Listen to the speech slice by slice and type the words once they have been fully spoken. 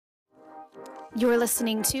You're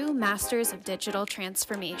listening to Masters of Digital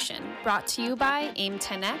Transformation, brought to you by AIM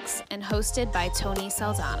 10X and hosted by Tony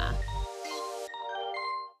Saldana.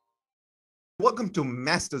 Welcome to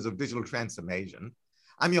Masters of Digital Transformation.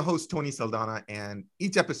 I'm your host, Tony Saldana, and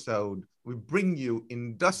each episode, we bring you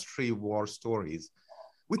industry war stories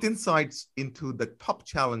with insights into the top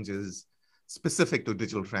challenges specific to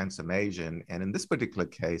digital transformation, and in this particular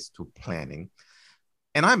case, to planning.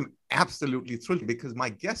 And I'm absolutely thrilled because my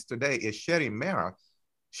guest today is Sherry Mehra.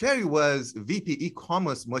 Sherry was VP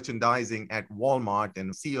e-commerce merchandising at Walmart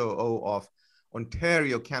and COO of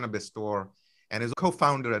Ontario Cannabis Store, and is a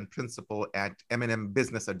co-founder and principal at M&M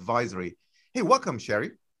Business Advisory. Hey, welcome,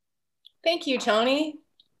 Sherry. Thank you, Tony.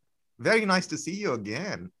 Very nice to see you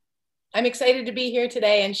again. I'm excited to be here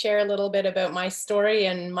today and share a little bit about my story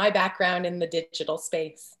and my background in the digital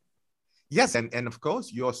space. Yes, and of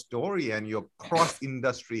course, your story and your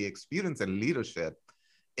cross-industry experience and leadership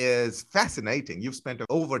is fascinating. You've spent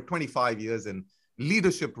over 25 years in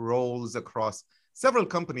leadership roles across several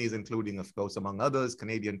companies, including, of course, among others,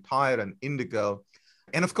 Canadian Tire and Indigo,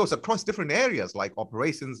 and of course, across different areas like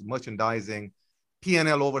operations, merchandising,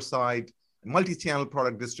 P&L oversight, multi-channel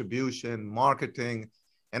product distribution, marketing,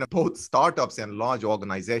 and both startups and large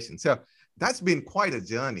organizations. So that's been quite a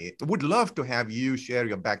journey. Would love to have you share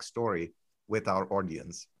your backstory with our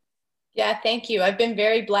audience. Yeah, thank you. I've been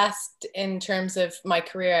very blessed in terms of my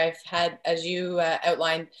career. I've had, as you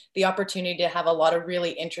outlined, the opportunity to have a lot of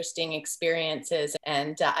really interesting experiences.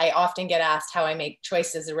 And I often get asked how I make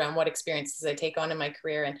choices around what experiences I take on in my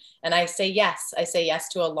career. And I say yes. I say yes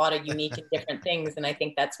to a lot of unique and different things. And I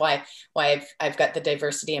think that's why I've got the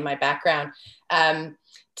diversity in my background.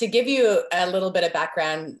 To give you a little bit of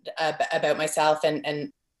background about myself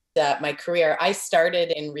and my career, I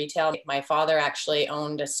started in retail. My father actually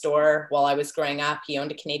owned a store while I was growing up. He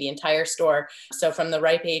owned a Canadian Tire store. So from the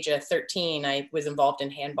ripe age of 13, I was involved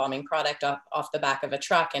in hand bombing product off the back of a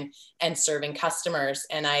truck and serving customers.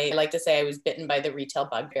 And I like to say I was bitten by the retail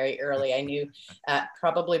bug very early. I knew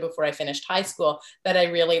probably before I finished high school that I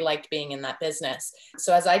really liked being in that business.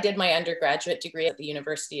 So as I did my undergraduate degree at the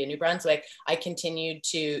University of New Brunswick, I continued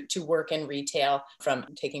to work in retail, from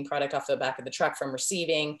taking product off the back of the truck, from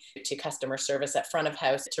receiving to customer service at front of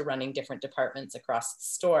house, to running different departments across the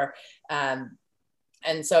store.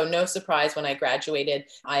 And so no surprise, when I graduated,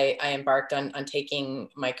 I embarked on taking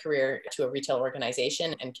my career to a retail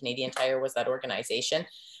organization, and Canadian Tire was that organization.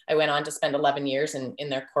 I went on to spend 11 years in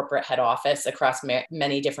their corporate head office across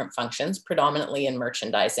many different functions, predominantly in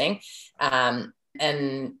merchandising.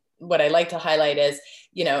 And what I like to highlight is,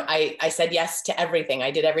 I said yes to everything.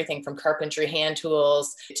 I did everything from carpentry hand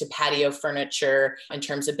tools to patio furniture in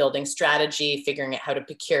terms of building strategy, figuring out how to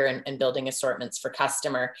procure and building assortments for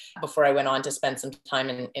customer, before I went on to spend some time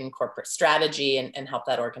in corporate strategy and help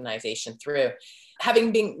that organization through.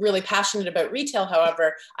 Having been really passionate about retail,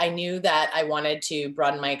 however, I knew that I wanted to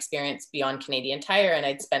broaden my experience beyond Canadian Tire, and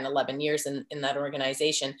I'd spent 11 years in that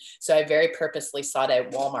organization. So I very purposely sought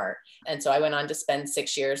out Walmart. And so I went on to spend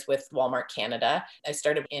 6 years with Walmart Canada. I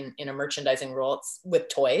started in a merchandising role with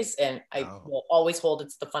toys, and I will always hold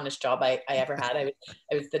it's the funnest job I ever had. I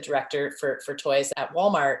was the director for toys at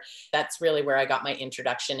Walmart. That's really where I got my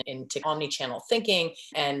introduction into omni-channel thinking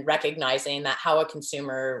and recognizing that how a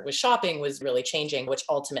consumer was shopping was really changing, which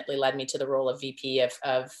ultimately led me to the role of VP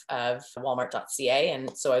of Walmart.ca.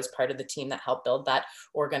 And so I was part of the team that helped build that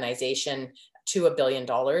organization to $1 billion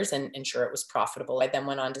and ensure it was profitable. I then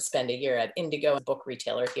went on to spend a year at Indigo, a book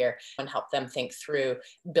retailer here, and help them think through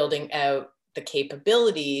building out the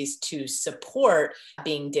capabilities to support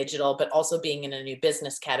being digital, but also being in a new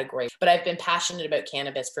business category. But I've been passionate about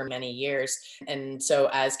cannabis for many years. And so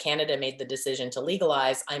as Canada made the decision to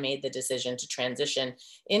legalize, I made the decision to transition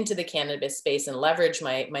into the cannabis space and leverage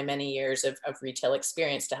my many years of retail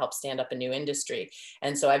experience to help stand up a new industry.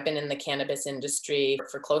 And so I've been in the cannabis industry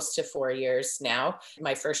for close to 4 years now.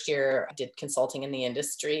 My first year, I did consulting in the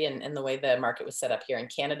industry, and the way the market was set up here in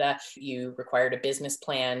Canada, you required a business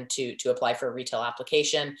plan to apply for a retail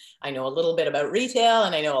application. I know a little bit about retail,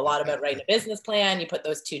 and I know a lot about writing a business plan. You put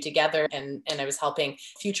those two together, and I was helping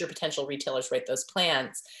future potential retailers write those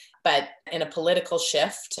plans. But in a political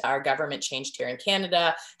shift, our government changed here in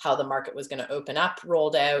Canada, how the market was going to open up,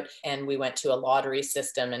 rolled out, and we went to a lottery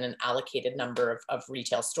system, and an allocated number of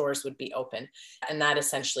retail stores would be open. And that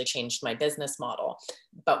essentially changed my business model.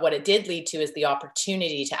 But what it did lead to is the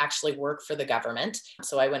opportunity to actually work for the government.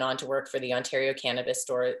 So I went on to work for the Ontario Cannabis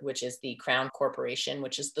Store, which is the Crown Corporation,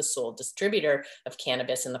 which is the sole distributor of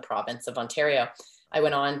cannabis in the province of Ontario. I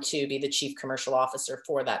went on to be the chief commercial officer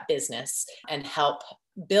for that business and help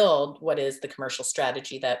build what is the commercial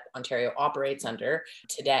strategy that Ontario operates under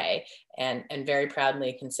today. And very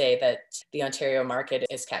proudly can say that the Ontario market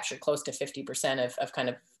is captured close to 50% of kind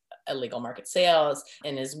of illegal market sales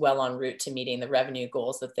and is well en route to meeting the revenue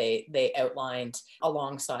goals that they outlined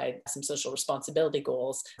alongside some social responsibility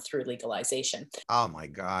goals through legalization. Oh my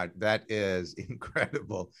God, that is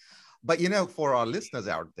incredible. But for our listeners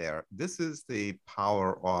out there, this is the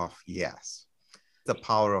power of yes, the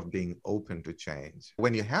power of being open to change.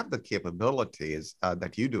 When you have the capabilities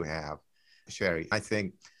that you do have, Sherry, I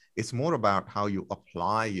think it's more about how you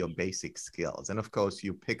apply your basic skills. And of course,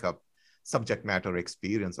 you pick up subject matter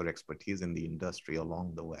experience or expertise in the industry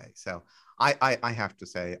along the way. So I have to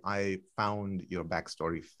say, I found your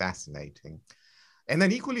backstory fascinating. And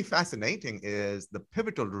then equally fascinating is the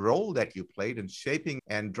pivotal role that you played in shaping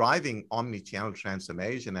and driving omni-channel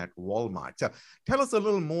transformation at Walmart. So tell us a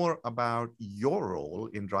little more about your role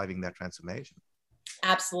in driving that transformation.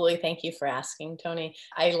 Absolutely. Thank you for asking, Tony.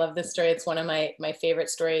 I love this story. It's one of my favorite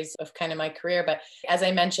stories of kind of my career. But as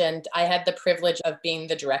I mentioned, I had the privilege of being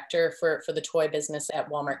the director for the toy business at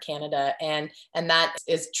Walmart Canada. And that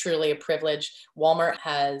is truly a privilege. Walmart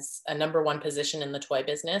has a number one position in the toy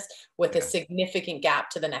business with a significant gap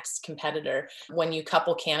to the next competitor. When you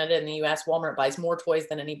couple Canada and the US, Walmart buys more toys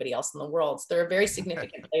than anybody else in the world. So they're a very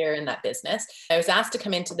significant player in that business. I was asked to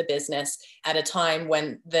come into the business at a time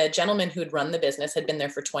when the gentleman who'd run the business had been there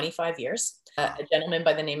for 25 years. A gentleman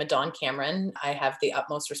by the name of Don Cameron. I have the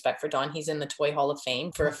utmost respect for Don. He's in the Toy Hall of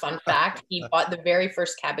Fame. For a fun fact, he bought the very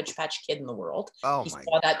first Cabbage Patch Kid in the world. He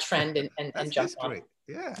saw that trend and jumped on it.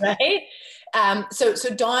 Yeah. Right. So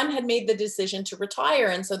Don had made the decision to retire.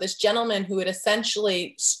 And so this gentleman who had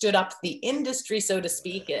essentially stood up the industry, so to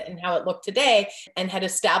speak, and how it looked today, and had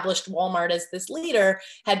established Walmart as this leader,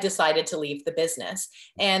 had decided to leave the business.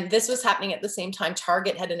 And this was happening at the same time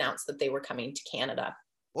Target had announced that they were coming to Canada.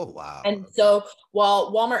 Oh, wow. And so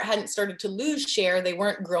while Walmart hadn't started to lose share, they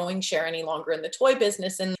weren't growing share any longer in the toy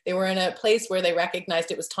business. And they were in a place where they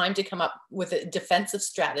recognized it was time to come up with a defensive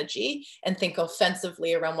strategy and think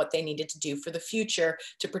offensively around what they needed to do for the future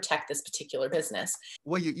to protect this particular business.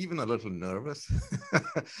 Were you even a little nervous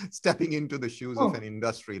stepping into the shoes of an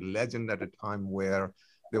industry legend at a time where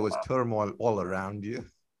there was turmoil all around you?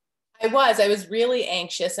 I was really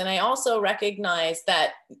anxious. And I also recognized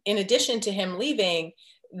that in addition to him leaving,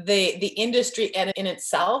 the industry in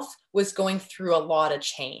itself was going through a lot of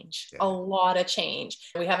change, a lot of change.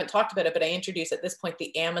 We haven't talked about it, but I introduced at this point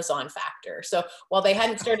the Amazon factor. So while they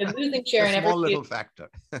hadn't started losing share, and small little factor,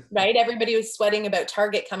 right? Everybody was sweating about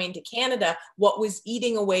Target coming to Canada. What was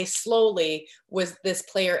eating away slowly was this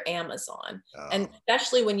player Amazon. And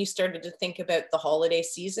especially when you started to think about the holiday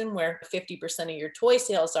season where 50% of your toy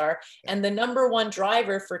sales are, and the number one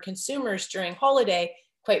driver for consumers during holiday,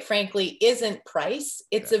 quite frankly, isn't price,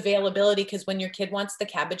 it's availability. Because when your kid wants the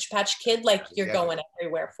Cabbage Patch Kid, like you're going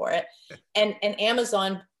everywhere for it. And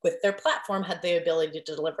Amazon with their platform had the ability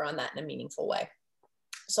to deliver on that in a meaningful way.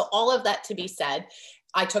 So all of that to be said,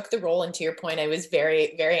 I took the role, and to your point, I was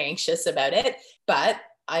very, very anxious about it, but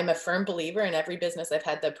I'm a firm believer in every business I've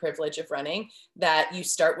had the privilege of running that you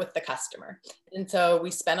start with the customer. And so we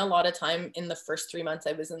spent a lot of time in the first 3 months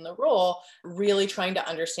I was in the role, really trying to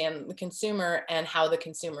understand the consumer and how the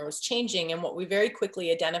consumer was changing. And what we very quickly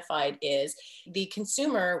identified is the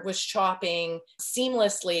consumer was shopping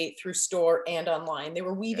seamlessly through store and online. They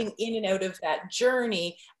were weaving in and out of that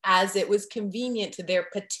journey as it was convenient to their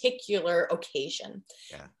particular occasion.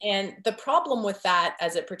 And the problem with that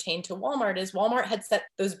as it pertained to Walmart is Walmart had set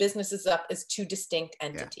those businesses up as two distinct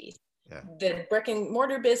entities. The brick and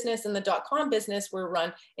mortar business and the .com business were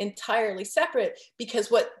run entirely separate,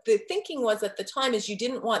 because what the thinking was at the time is you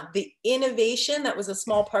didn't want the innovation that was a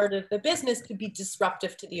small part of the business to be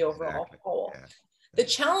disruptive to the overall whole. The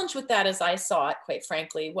challenge with that, as I saw it, quite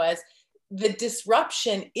frankly, was the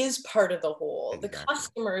disruption is part of the whole. The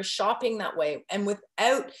customer is shopping that way. And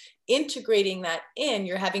without integrating that in,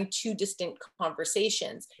 you're having two distinct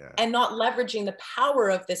conversations and not leveraging the power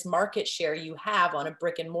of this market share you have on a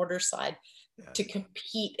brick and mortar side to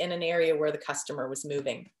compete in an area where the customer was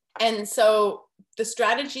moving. And so the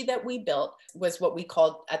strategy that we built was what we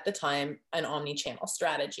called at the time an omni-channel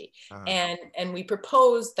strategy. And we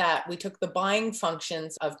proposed that we took the buying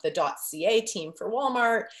functions of the .ca team for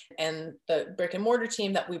Walmart and the brick and mortar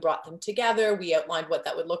team, that we brought them together. We outlined what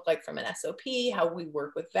that would look like from an SOP, how we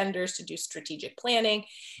work with vendors to do strategic planning,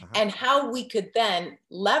 and how we could then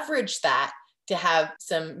leverage that to have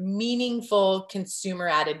some meaningful consumer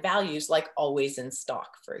added values, like always in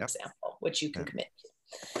stock, for example, which you can commit to.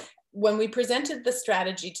 When we presented the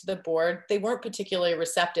strategy to the board, they weren't particularly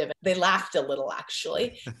receptive. They laughed a little,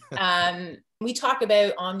 actually. We talk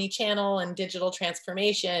about omni-channel and digital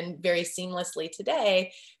transformation very seamlessly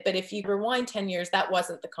today, but if you rewind 10 years, that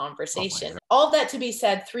wasn't the conversation. All that to be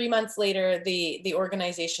said, 3 months later, the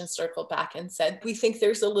organization circled back and said, we think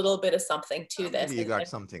there's a little bit of something to this. Maybe you got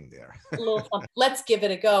something there. Let's give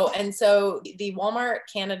it a go. And so the Walmart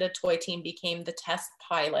Canada toy team became the test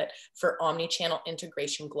pilot for omni-channel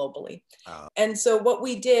integration globally. And so what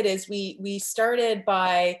we did is we started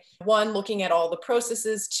by, one, looking at all the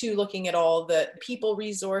processes, two, looking at all the people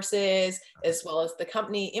resources, as well as the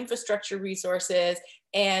company infrastructure resources.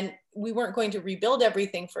 And we weren't going to rebuild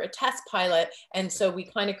everything for a test pilot. And so we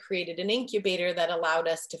kind of created an incubator that allowed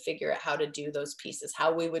us to figure out how to do those pieces,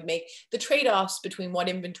 how we would make the trade-offs between what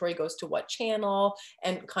inventory goes to what channel,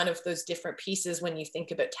 and kind of those different pieces when you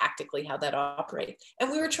think about tactically how that operates.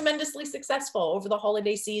 And we were tremendously successful over the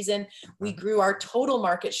holiday season. We grew our total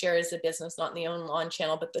market share as a business, not in the on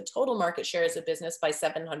channel, but the total market share as a business by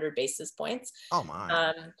 700 basis points. Oh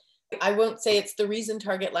my. I won't say it's the reason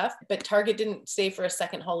Target left, but Target didn't stay for a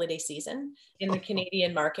second holiday season in the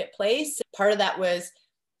Canadian marketplace. Part of that was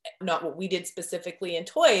not what we did specifically in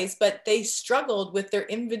toys, but they struggled with their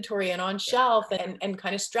inventory and on shelf and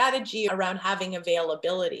kind of strategy around having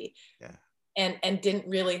availability. Yeah. And didn't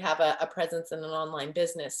really have a presence in an online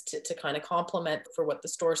business to kind of complement for what the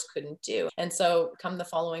stores couldn't do. And so come the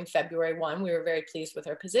following February 1, we were very pleased with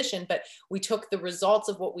our position, but we took the results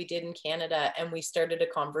of what we did in Canada and we started a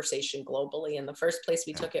conversation globally. In the first place,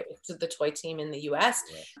 we took it to the toy team in the US.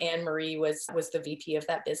 Anne-Marie was the VP of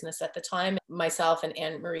that business at the time. Myself and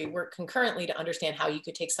Anne-Marie worked concurrently to understand how you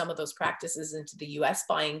could take some of those practices into the US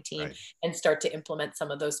buying team and start to implement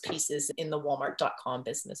some of those pieces in the Walmart.com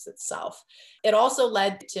business itself. It also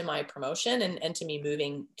led to my promotion and to me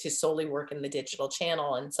moving to solely work in the digital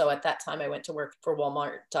channel. And so at that time, I went to work for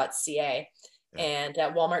Walmart.ca. And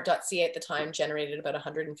Walmart.ca at the time generated about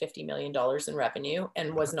 $150 million in revenue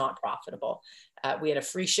and was not profitable. We had a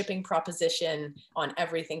free shipping proposition on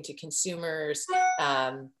everything to consumers.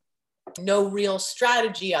 No real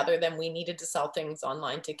strategy other than we needed to sell things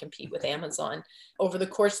online to compete with Amazon. Over the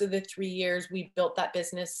course of the 3 years, we built that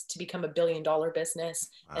business to become $1 billion business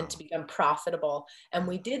and to become profitable. And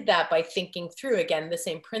we did that by thinking through, again, the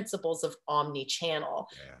same principles of omni-channel,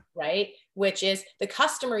 right? Which is the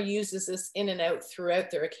customer uses this in and out throughout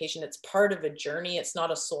their occasion. It's part of a journey. It's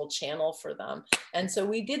not a sole channel for them. And so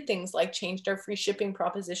we did things like changed our free shipping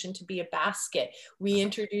proposition to be a basket. We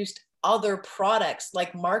introduced other products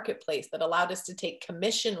like Marketplace that allowed us to take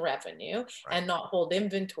commission revenue and not hold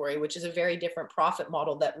inventory, which is a very different profit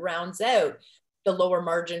model that rounds out the lower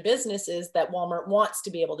margin businesses that Walmart wants to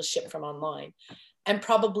be able to ship from online. And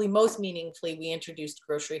probably most meaningfully, we introduced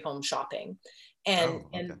grocery home shopping. And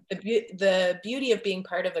the beauty of being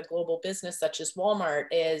part of a global business such as Walmart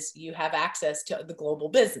is you have access to the global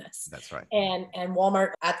business. That's right. And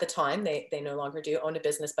Walmart at the time, they no longer do, owned a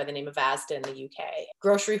business by the name of Asda in the UK.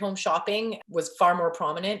 Grocery home shopping was far more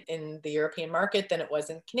prominent in the European market than it was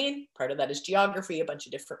in Canada. Part of that is geography, a bunch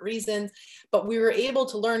of different reasons. But we were able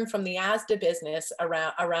to learn from the Asda business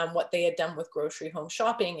around what they had done with grocery home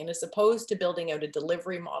shopping. And as opposed to building out a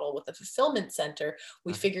delivery model with a fulfillment center,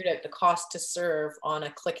 we figured out the cost to serve on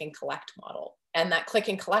a click and collect model. And that click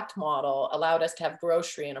and collect model allowed us to have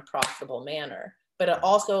grocery in a profitable manner. But it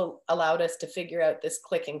also allowed us to figure out this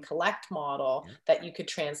click and collect model that you could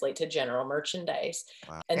translate to general merchandise.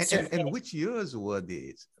 Wow. And which years were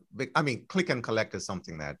these? I mean, click and collect is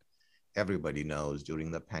something that everybody knows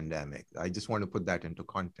during the pandemic. I just want to put that into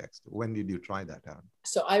context. When did you try that out?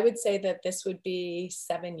 So I would say that this would be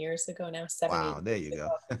 7 years ago now. Wow, there you go.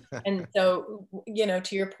 And so,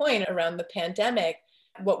 to your point around the pandemic,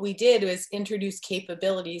 what we did was introduce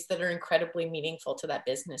capabilities that are incredibly meaningful to that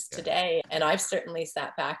business today. And I've certainly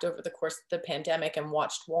sat back over the course of the pandemic and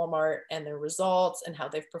watched Walmart and their results and how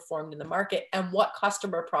they've performed in the market and what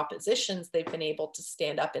customer propositions they've been able to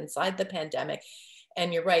stand up inside the pandemic.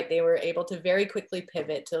 And you're right, they were able to very quickly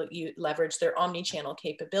pivot to leverage their omni-channel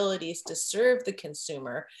capabilities to serve the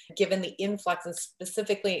consumer, given the influx. And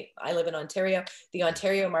specifically, I live in Ontario. The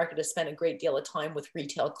Ontario market has spent a great deal of time with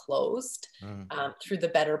retail closed through the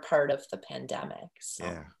better part of the pandemic. So.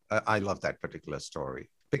 Yeah, I love that particular story.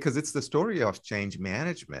 Because it's the story of change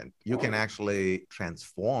management. You can actually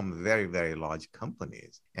transform very, very large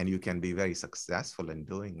companies, and you can be very successful in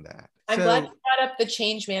doing that. I'm glad you brought up the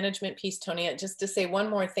change management piece, Tony. Just to say one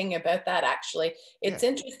more thing about that, actually, it's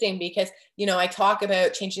interesting because, I talk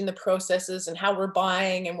about changing the processes and how we're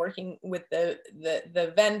buying and working with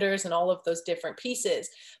the vendors and all of those different pieces.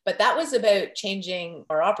 But that was about changing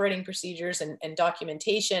our operating procedures and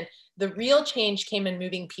documentation. The real change came in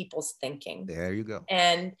moving people's thinking. There you go.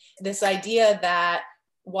 And this idea that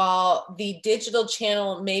while the digital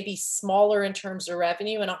channel may be smaller in terms of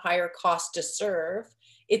revenue and a higher cost to serve,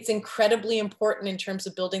 it's incredibly important in terms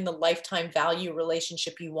of building the lifetime value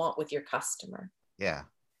relationship you want with your customer. Yeah.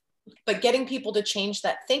 But getting people to change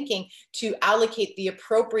that thinking, to allocate the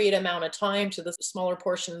appropriate amount of time to the smaller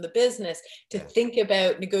portion of the business, to think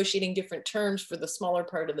about negotiating different terms for the smaller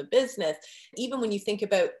part of the business. Even when you think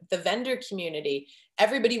about the vendor community,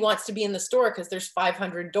 everybody wants to be in the store because there's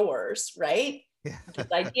 500 doors, right? Yeah.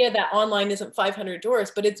 The idea that online isn't 500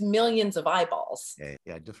 doors, but it's millions of eyeballs.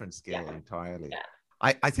 Yeah, different scale entirely. Yeah.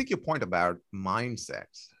 I think your point about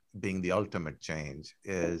mindsets being the ultimate change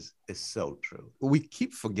is so true. We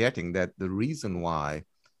keep forgetting that the reason why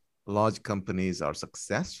large companies are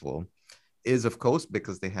successful is, of course,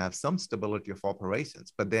 because they have some stability of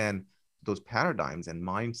operations, but then those paradigms and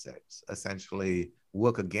mindsets essentially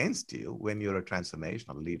work against you when you're a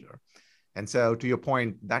transformational leader. And so to your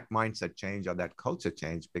point, that mindset change or that culture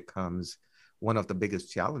change becomes one of the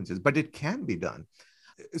biggest challenges, but it can be done.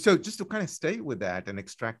 So just to kind of stay with that and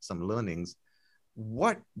extract some learnings,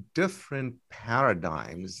 what different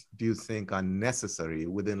paradigms do you think are necessary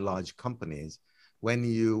within large companies when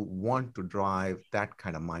you want to drive that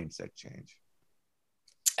kind of mindset change?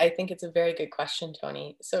 I think it's a very good question,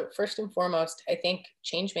 Tony. So first and foremost, I think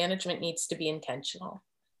change management needs to be intentional.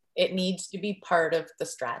 It needs to be part of the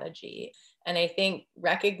strategy. And I think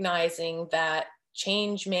recognizing that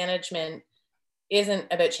change management isn't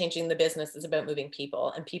about changing the business, it's about moving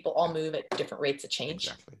people, and people all move at different rates of change.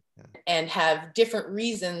 Exactly. Yeah. And have different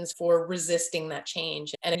reasons for resisting that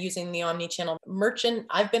change. And using the omni-channel merchant,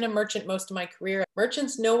 I've been a merchant most of my career.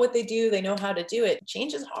 Merchants know what they do. They know how to do it.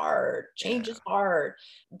 Change is hard. Change is hard.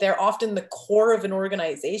 They're often the core of an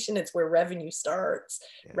organization. It's where revenue starts,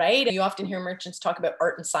 right? And you often hear merchants talk about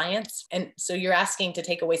art and science. And so you're asking to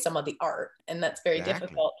take away some of the art, and that's very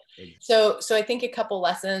difficult. So I think a couple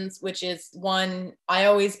lessons, which is one, I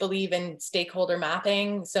always believe in stakeholder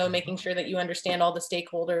mapping. So making sure that you understand all the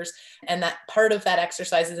stakeholders, and that part of that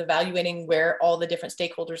exercise is evaluating where all the different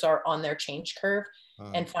stakeholders are on their change curve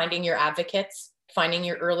and finding your advocates, finding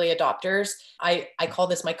your early adopters. I call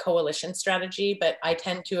this my coalition strategy, but I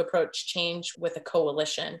tend to approach change with a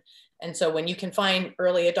coalition. And so when you can find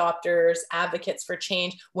early adopters, advocates for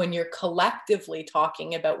change, when you're collectively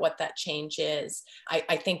talking about what that change is,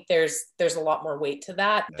 I think there's a lot more weight to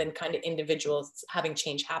that than kind of individuals having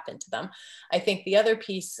change happen to them. I think the other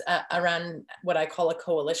piece around what I call a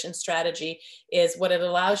coalition strategy is what it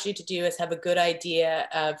allows you to do is have a good idea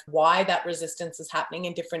of why that resistance is happening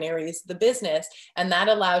in different areas of the business. And that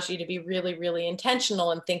allows you to be really, really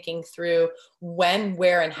intentional in thinking through when,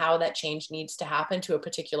 where, and how that change needs to happen to a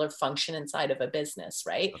particular function inside of a business,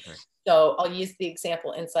 right? Okay. So I'll use the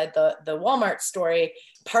example inside the Walmart story.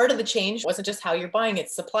 Part of the change wasn't just how you're buying,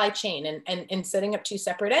 it's supply chain. And in setting up two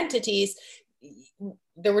separate entities,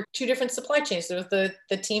 there were two different supply chains. There was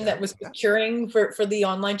the team that was procuring for the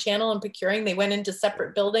online channel and procuring. They went into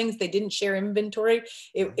separate buildings. They didn't share inventory.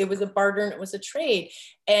 It was a barter and it was a trade.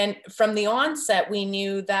 And from the onset, we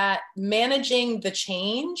knew that managing the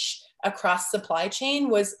change across supply chain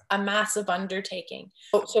was a massive undertaking.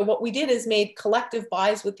 So what we did is made collective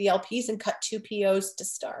buys with the LPs and cut 2 POs to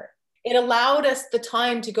start. It allowed us the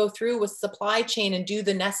time to go through with supply chain and do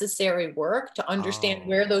the necessary work to understand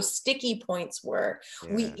where those sticky points were.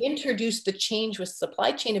 Yeah. We introduced the change with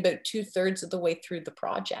supply chain about 2/3 of the way through the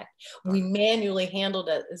project. We manually handled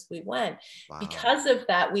it as we went. Wow. Because of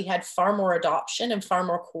that, we had far more adoption and far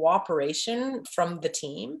more cooperation from the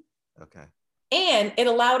team. Okay. And it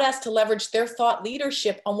allowed us to leverage their thought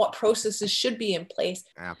leadership on what processes should be in place.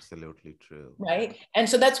 Absolutely true. Right. And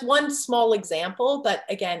so that's one small example. But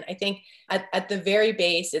again, I think at the very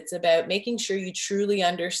base, it's about making sure you truly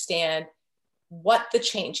understand what the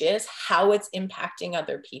change is, how it's impacting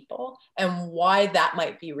other people, and why that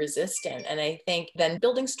might be resistant. And I think then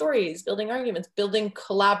building stories, building arguments, building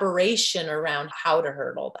collaboration around how to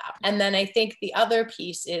hurdle that. And then I think the other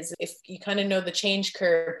piece is if you kind of know the change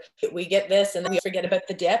curve, we get this and then we forget about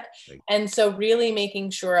the dip. And so really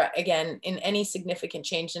making sure, again, in any significant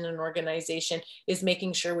change in an organization is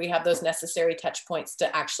making sure we have those necessary touch points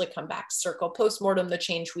to actually come back, circle postmortem the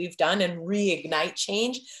change we've done and reignite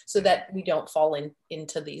change so that we don't fall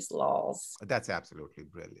into these lulls. That's absolutely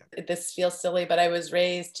brilliant. This feels silly, but I was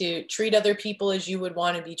raised to treat other people as you would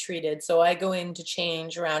want to be treated. So I go into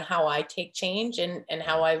change around how I take change and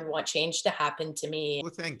how I want change to happen to me.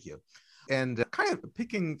 Well, thank you. And kind of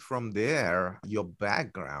picking from there, your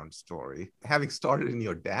background story, having started in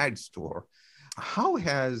your dad's store, how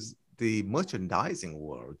has the merchandising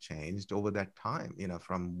world changed over that time,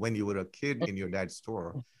 from when you were a kid in your dad's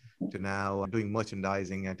store to now doing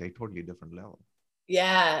merchandising at a totally different level?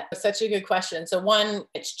 Yeah, such a good question. So one,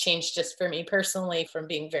 it's changed just for me personally from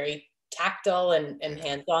being very tactile and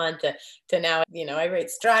hands-on to now, I write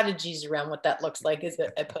strategies around what that looks like as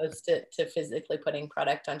opposed to physically putting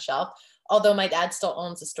product on shelf. Although my dad still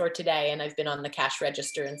owns a store today and I've been on the cash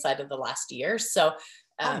register inside of the last year. So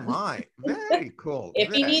Oh my, very cool. if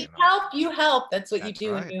you Very need nice. help, you help. That's what you That's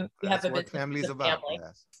do when right. you have That's a what business family is with a about. family.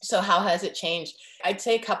 Yes. So how has it changed? I'd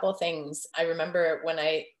say a couple of things. I remember when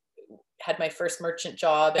I had my first merchant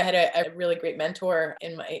job, I had a really great mentor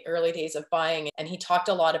in my early days of buying, and he talked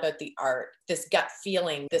a lot about the art, this gut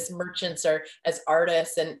feeling. This merchants are as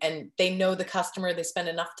artists and they know the customer, they spend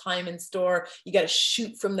enough time in store. You got to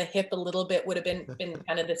shoot from the hip a little bit would have been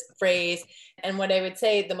kind of this phrase. And what I would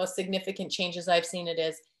say the most significant changes I've seen it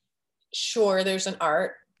is, sure, there's an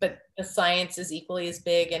art, but the science is equally as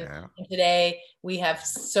big. And today we have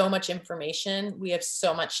so much information, we have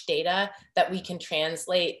so much data that we can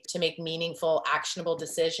translate to make meaningful, actionable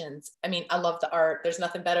decisions. I mean, I love the art. There's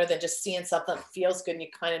nothing better than just seeing something that feels good and you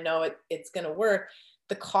kind of know it's going to work.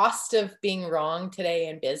 The cost of being wrong today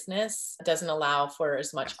in business doesn't allow for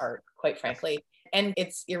as much art, quite frankly. And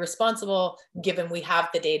it's irresponsible given we have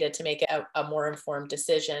the data to make a more informed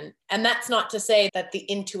decision. And that's not to say that the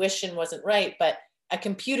intuition wasn't right, but a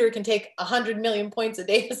computer can take 100 million points of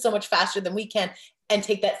data so much faster than we can and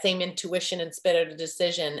take that same intuition and spit out a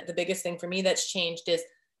decision. The biggest thing for me that's changed is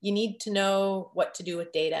you need to know what to do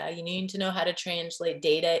with data. You need to know how to translate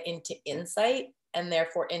data into insight and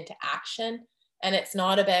therefore into action. And it's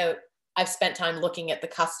not about, I've spent time looking at the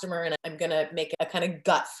customer and I'm going to make a kind of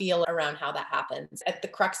gut feel around how that happens. At the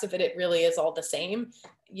crux of it, it really is all the same.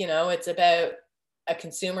 It's about a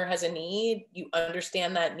consumer has a need, you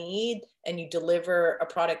understand that need, and you deliver a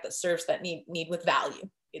product that serves that need with value.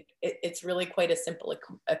 It's really quite a simple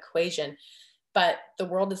equation, but the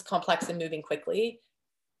world is complex and moving quickly.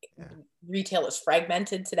 Yeah. Retail is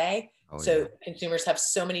fragmented today. So consumers have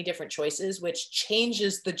so many different choices, which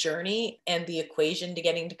changes the journey and the equation to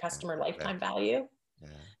getting to customer lifetime value. Yeah.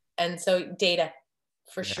 And so data,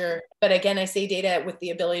 for sure. But again, I say data with the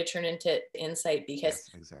ability to turn into insight, because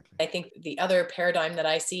I think the other paradigm that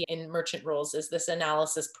I see in merchant roles is this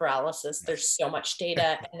analysis paralysis. There's so much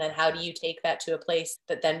data. And then how do you take that to a place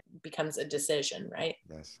that then becomes a decision, right?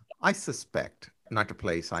 Yes. I suspect, not to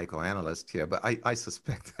play psychoanalyst here, but I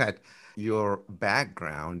suspect that your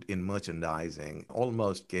background in merchandising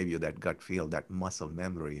almost gave you that gut feel, that muscle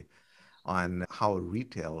memory on how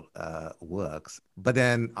retail works. But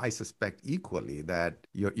then I suspect equally that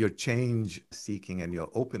your change seeking and your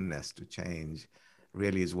openness to change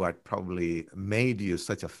really is what probably made you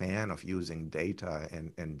such a fan of using data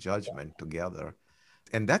and judgment together.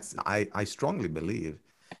 And that's, I strongly believe,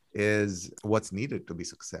 is what's needed to be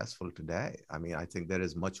successful today. I mean, I think there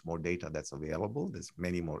is much more data that's available. There's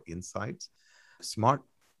many more insights. Smart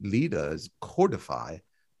leaders codify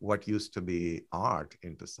what used to be art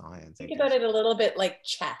into science. Think about it a little bit like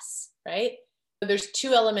chess, right? So there's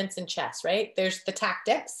two elements in chess, right? There's the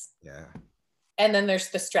tactics. Yeah. And then there's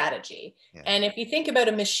the strategy. Yeah. And if you think about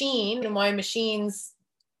a machine and why machines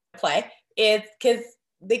play, it's because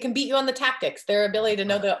they can beat you on the tactics, their ability to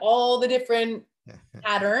know all the different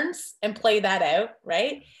patterns and play that out,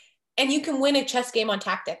 right? And you can win a chess game on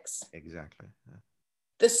tactics. Exactly. Yeah.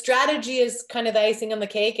 The strategy is kind of the icing on the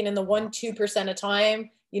cake. And in the 1-2% of time,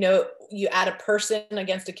 you add a person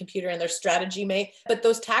against a computer and their strategy but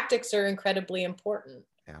those tactics are incredibly important.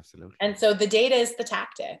 Absolutely. And so the data is the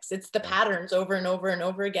tactics. It's the patterns over and over and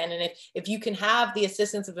over again. And if you can have the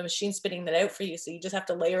assistance of a machine spitting that out for you, so you just have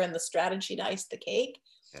to layer in the strategy to ice the cake.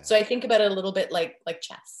 Yeah. So I think about it a little bit like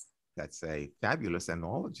chess. That's a fabulous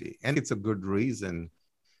analogy. And it's a good reason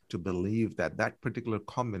to believe that particular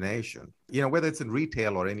combination, whether it's in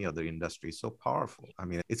retail or any other industry, is so powerful. I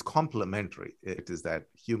mean, it's complementary. It is that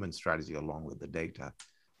human strategy along with the data.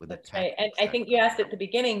 That's right. And I think you asked at the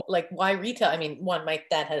beginning, like, why retail? I mean, my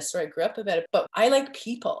dad had a story, I grew up about it, but I like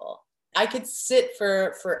people. I could sit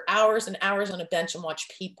for hours and hours on a bench and watch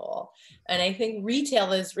people. And I think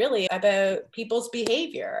retail is really about people's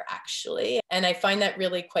behavior, actually. And I find that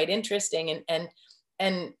really quite interesting.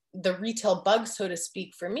 And the retail bug, so to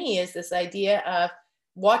speak, for me is this idea of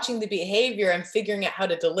watching the behavior and figuring out how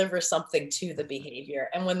to deliver something to the behavior.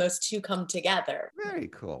 And when those two come together. Very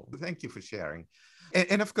cool. Thank you for sharing.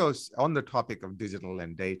 And of course, on the topic of digital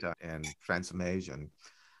and data and transformation,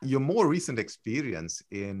 your more recent experience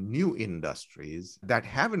in new industries that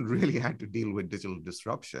haven't really had to deal with digital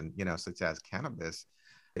disruption, such as cannabis,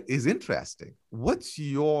 is interesting. What's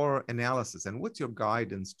your analysis and what's your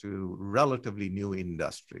guidance to relatively new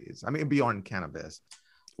industries? I mean, beyond cannabis,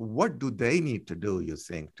 what do they need to do, you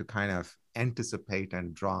think, to kind of anticipate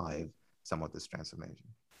and drive some of this transformation?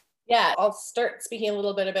 Yeah, I'll start speaking a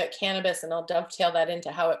little bit about cannabis and I'll dovetail that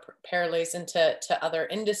into how it parallels into other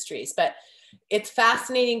industries. But it's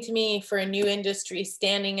fascinating to me for a new industry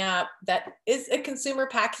standing up that is a consumer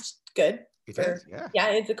packaged good. Yeah,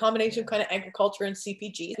 it's a combination of kind of agriculture and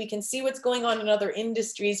CPG. We can see what's going on in other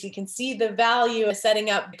industries. We can see the value of setting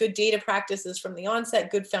up good data practices from the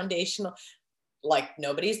onset, good foundational, like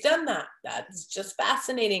nobody's done that. That's just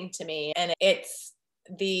fascinating to me. And it's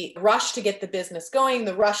the rush to get the business going,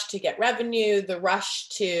 the rush to get revenue, the rush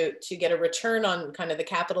to get a return on kind of the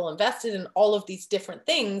capital invested, and all of these different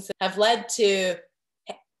things have led to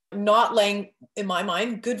not laying, in my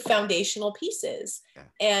mind, good foundational pieces. Yeah.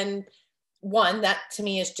 And one, that to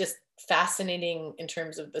me is just fascinating in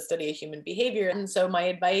terms of the study of human behavior. And so my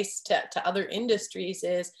advice to other industries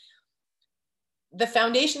is the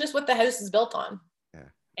foundation is what the house is built on. Yeah.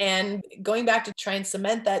 And going back to try and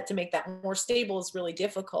cement that to make that more stable is really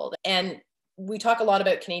difficult. And we talk a lot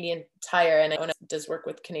about Canadian Tire, and Ona does work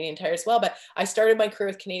with Canadian Tire as well, but I started my career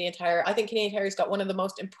with Canadian Tire. I think Canadian Tire's got one of the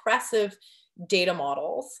most impressive data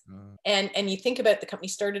models. And you think about the company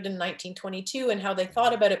started in 1922 and how they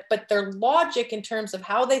thought about it, but their logic in terms of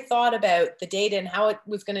how they thought about the data and how it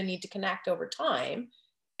was going to need to connect over time.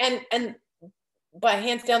 And by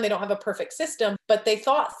hands down, they don't have a perfect system, but they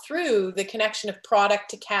thought through the connection of product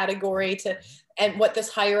to category to, and what this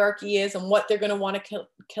hierarchy is and what they're going to want to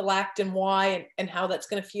collect and why, and how that's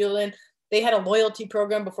going to fuel in. They had a loyalty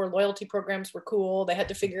program before loyalty programs were cool. They had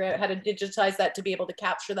to figure out how to digitize that to be able to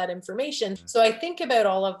capture that information. So I think about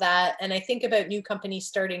all of that, and I think about new companies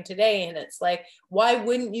starting today, and it's like, why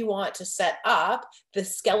wouldn't you want to set up the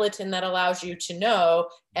skeleton that allows you to know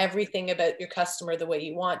everything about your customer the way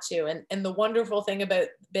you want to? And the wonderful thing about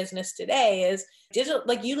business today is digital,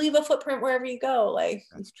 like you leave a footprint wherever you go. Like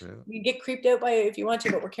that's true. You get creeped out by it if you want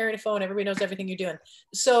to, but we're carrying a phone. Everybody knows everything you're doing.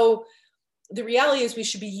 So the reality is we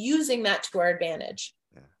should be using that to our advantage.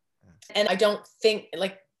 Yeah. And I don't think,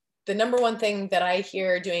 like, the number one thing that I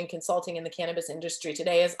hear doing consulting in the cannabis industry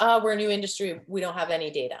today is, we're a new industry. We don't have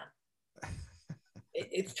any data.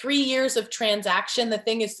 It's 3 years of transaction. The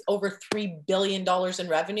thing is over $3 billion in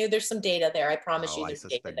revenue. There's some data there. I promise you there's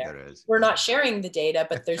data there. We're not sharing the data,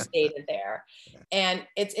 but there's data there. Yeah. And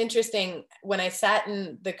it's interesting, when I sat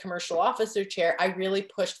in the commercial officer chair, I really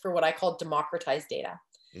pushed for what I call democratized data.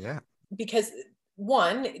 Yeah. Because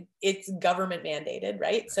one, it's government mandated,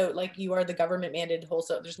 right? So like you are the government mandated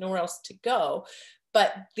wholesale, there's nowhere else to go.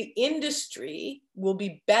 But the industry will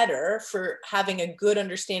be better for having a good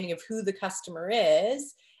understanding of who the customer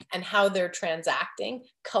is and how they're transacting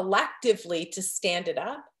collectively to stand it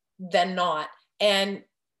up than not. And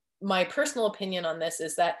my personal opinion on this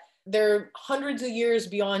is that they're hundreds of years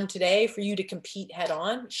beyond today for you to compete head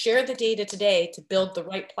on. Share the data today to build the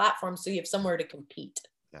right platform so you have somewhere to compete.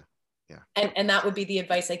 Yeah. And that would be the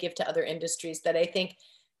advice I give to other industries that I think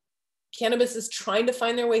cannabis is trying to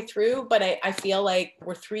find their way through, but I feel like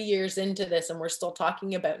we're 3 years into this and we're still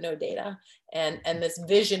talking about no data, and this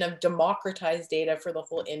vision of democratized data for the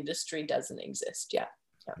whole industry doesn't exist yet.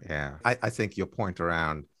 Yeah. I think your point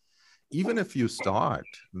around, even if you start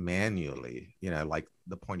manually, like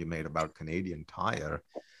the point you made about Canadian Tire,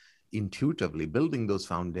 intuitively building those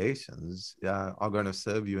foundations are going to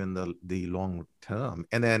serve you in the long term.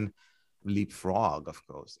 And then leapfrog, of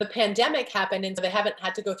course. The pandemic happened, and so they haven't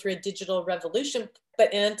had to go through a digital revolution,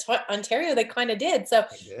 but in Ontario, they kind of did. So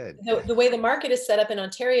the way the market is set up in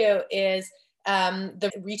Ontario is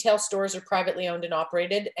the retail stores are privately owned and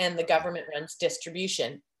operated, and the government runs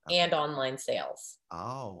distribution and online sales.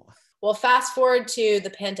 Oh. Well, fast forward to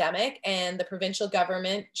the pandemic, and the provincial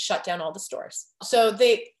government shut down all the stores. So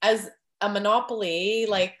they, as a monopoly,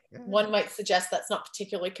 one might suggest that's not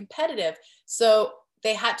particularly competitive. So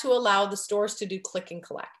they had to allow the stores to do click and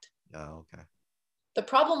collect. Oh, okay. The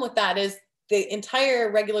problem with that is the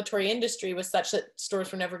entire regulatory industry was such that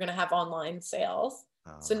stores were never going to have online sales.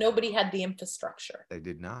 So nobody had the infrastructure. They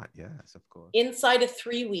did not. Yes, of course. Inside of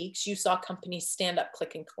 3 weeks, you saw companies stand up,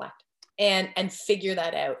 click and collect, and figure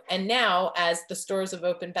that out. And now, as the stores have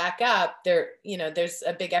opened back up, there's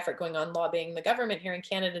a big effort going on lobbying the government here in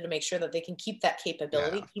Canada to make sure that they can keep that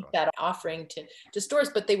capability, keep that offering to stores,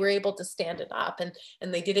 but they were able to stand it up,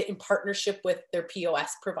 and they did it in partnership with their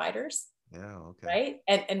POS providers. Yeah, okay.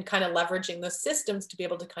 Right. And kind of leveraging those systems to be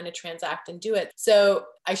able to kind of transact and do it. So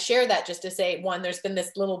I share that just to say, one, there's been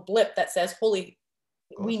this little blip that says,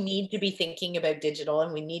 we need to be thinking about digital,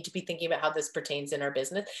 and we need to be thinking about how this pertains in our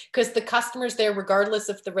business, because the customers there, regardless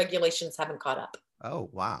if the regulations haven't caught up. Oh,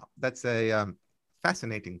 wow. That's a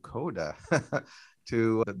fascinating coda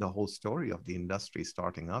to the whole story of the industry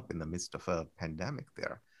starting up in the midst of a pandemic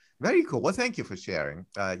there. Very cool. Well, thank you for sharing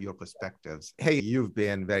your perspectives. Hey, you've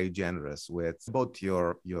been very generous with both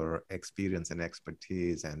your experience and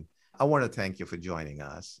expertise, and I want to thank you for joining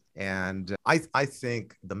us. And I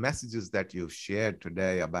think the messages that you've shared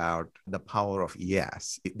today about the power of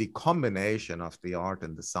yes, the combination of the art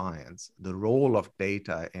and the science, the role of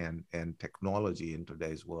data and technology in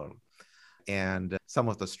today's world, and some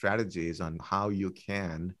of the strategies on how you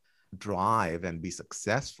can drive and be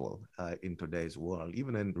successful in today's world,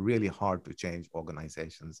 even in really hard to change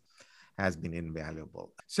organizations, has been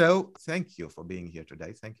invaluable. So thank you for being here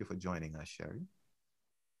today. Thank you for joining us, Sherry.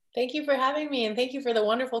 Thank you for having me, and thank you for the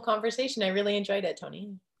wonderful conversation. I really enjoyed it,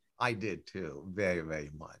 Tony. I did too, very, very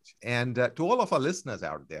much. And to all of our listeners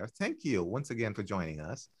out there, thank you once again for joining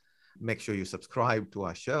us. Make sure you subscribe to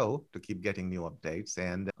our show to keep getting new updates.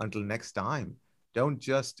 And until next time, don't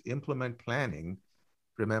just implement planning,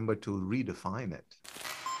 remember to redefine it.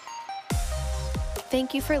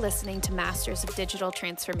 Thank you for listening to Masters of Digital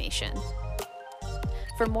Transformation.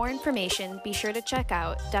 For more information, be sure to check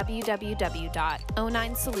out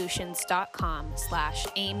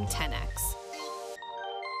www.o9solutions.com/aim10x.